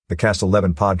The Cast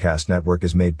 11 podcast network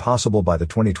is made possible by the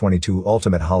 2022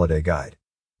 Ultimate Holiday Guide.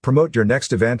 Promote your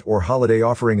next event or holiday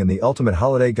offering in the Ultimate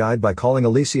Holiday Guide by calling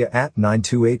Alicia at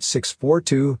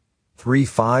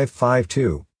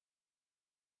 928-642-3552.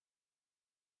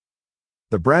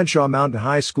 The Bradshaw Mountain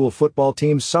High School football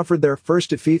team suffered their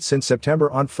first defeat since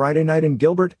September on Friday night in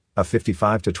Gilbert, a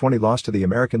 55-20 loss to the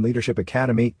American Leadership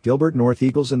Academy Gilbert North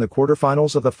Eagles in the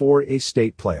quarterfinals of the 4A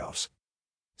state playoffs.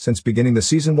 Since beginning the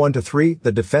season 1-3,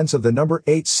 the defense of the number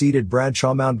 8 seeded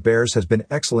Bradshaw Mountain Bears has been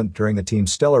excellent during the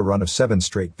team's stellar run of 7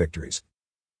 straight victories.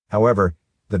 However,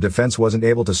 the defense wasn't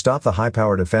able to stop the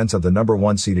high-powered offense of the number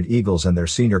 1 seeded Eagles and their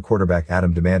senior quarterback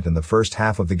Adam DeMant in the first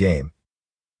half of the game.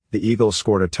 The Eagles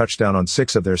scored a touchdown on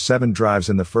 6 of their 7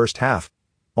 drives in the first half,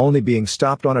 only being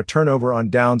stopped on a turnover on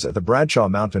downs at the Bradshaw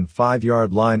Mountain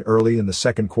 5-yard line early in the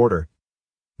second quarter.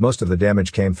 Most of the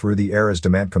damage came through the air as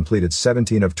DeMant completed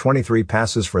 17 of 23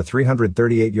 passes for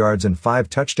 338 yards and 5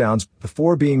 touchdowns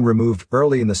before being removed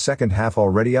early in the second half,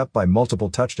 already up by multiple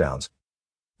touchdowns.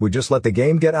 "We just let the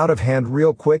game get out of hand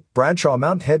real quick," Bradshaw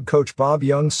Mountain head coach Bob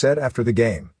Young said after the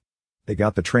game. "They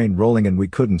got the train rolling and we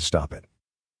couldn't stop it.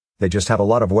 They just have a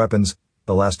lot of weapons.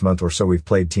 The last month or so we've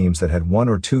played teams that had 1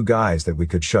 or 2 guys that we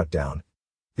could shut down.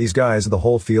 These guys, the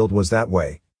whole field was that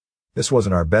way. This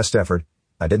wasn't our best effort.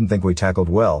 I didn't think we tackled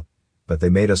well, but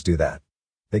they made us do that.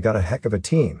 They got a heck of a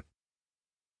team."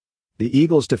 The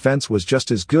Eagles' defense was just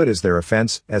as good as their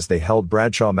offense as they held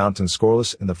Bradshaw Mountain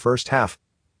scoreless in the first half,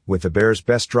 with the Bears'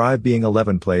 best drive being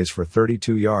 11 plays for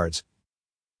 32 yards.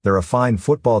 "They're a fine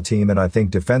football team, and I think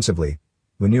defensively,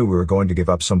 we knew we were going to give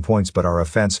up some points, but our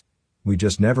offense, we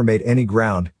just never made any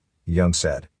ground," Young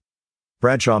said.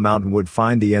 Bradshaw Mountain would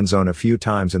find the end zone a few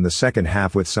times in the second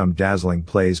half with some dazzling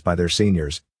plays by their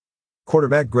seniors.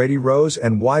 Quarterback Grady Rose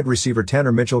and wide receiver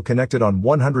Tanner Mitchell connected on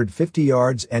 150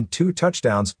 yards and 2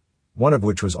 touchdowns, one of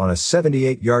which was on a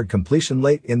 78-yard completion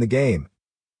late in the game.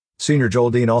 Senior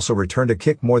Joel Dean also returned a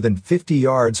kick more than 50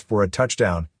 yards for a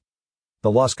touchdown.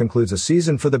 The loss concludes a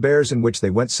season for the Bears in which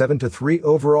they went 7-3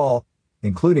 overall,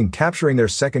 including capturing their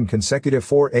second consecutive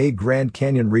 4A Grand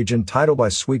Canyon region title by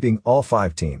sweeping all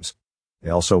 5 teams.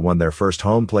 They also won their first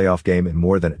home playoff game in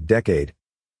more than a decade.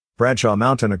 Bradshaw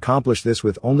Mountain accomplished this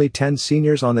with only 10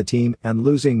 seniors on the team and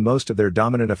losing most of their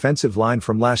dominant offensive line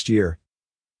from last year.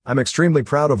 "I'm extremely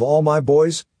proud of all my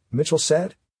boys," Mitchell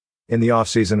said. "In the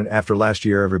offseason and after last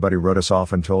year, everybody wrote us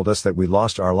off and told us that we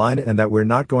lost our line and that we're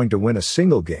not going to win a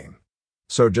single game.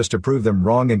 So just to prove them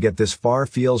wrong and get this far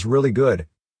feels really good.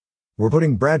 We're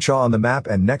putting Bradshaw on the map,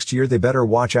 and next year they better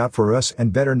watch out for us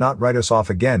and better not write us off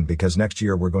again, because next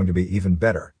year we're going to be even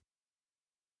better."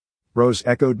 Rose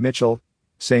echoed Mitchell,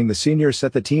 saying the seniors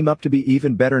set the team up to be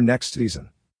even better next season.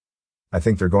 "I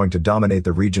think they're going to dominate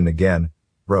the region again,"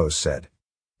 Rose said.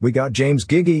 "We got James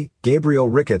Giggy, Gabriel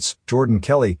Ricketts, Jordan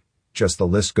Kelly, just the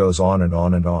list goes on and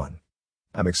on and on.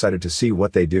 I'm excited to see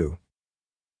what they do."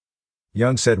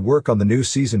 Young said work on the new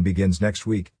season begins next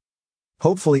week.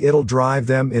 "Hopefully it'll drive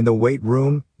them in the weight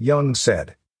room," Young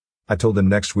said. "I told them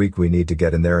next week we need to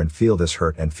get in there and feel this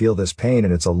hurt and feel this pain,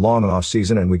 and it's a long off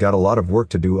season and we got a lot of work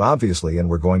to do obviously, and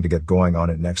we're going to get going on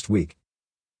it next week."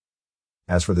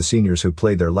 As for the seniors who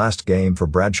played their last game for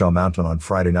Bradshaw Mountain on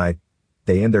Friday night,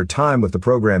 they end their time with the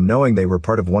program knowing they were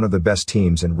part of one of the best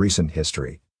teams in recent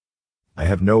history. "I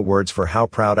have no words for how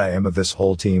proud I am of this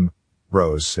whole team,"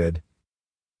 Rose said.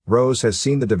 Rose has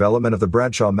seen the development of the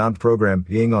Bradshaw Mountain program,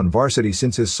 being on varsity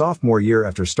since his sophomore year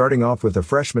after starting off with the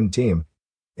freshman team.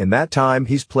 In that time,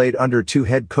 he's played under 2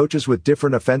 head coaches with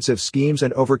different offensive schemes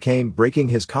and overcame breaking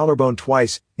his collarbone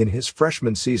twice in his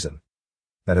freshman season.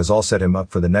 That has all set him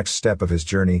up for the next step of his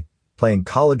journey, playing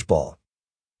college ball.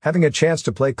 "Having a chance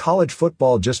to play college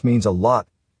football just means a lot,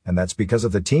 and that's because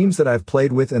of the teams that I've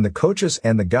played with and the coaches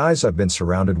and the guys I've been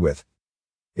surrounded with.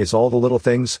 It's all the little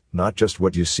things, not just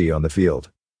what you see on the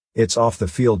field. It's off the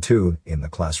field too, in the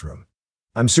classroom.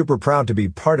 I'm super proud to be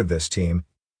part of this team."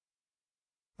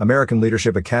 American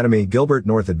Leadership Academy Gilbert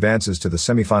North advances to the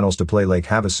semifinals to play Lake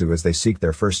Havasu as they seek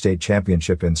their first state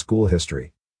championship in school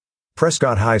history.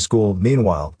 Prescott High School,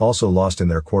 meanwhile, also lost in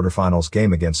their quarterfinals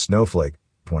game against Snowflake,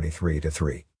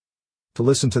 23-3. To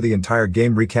listen to the entire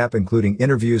game recap, including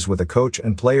interviews with the coach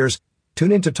and players,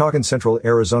 tune in to Talkin' Central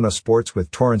Arizona Sports with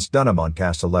Torrance Dunham on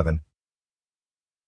Cast 11.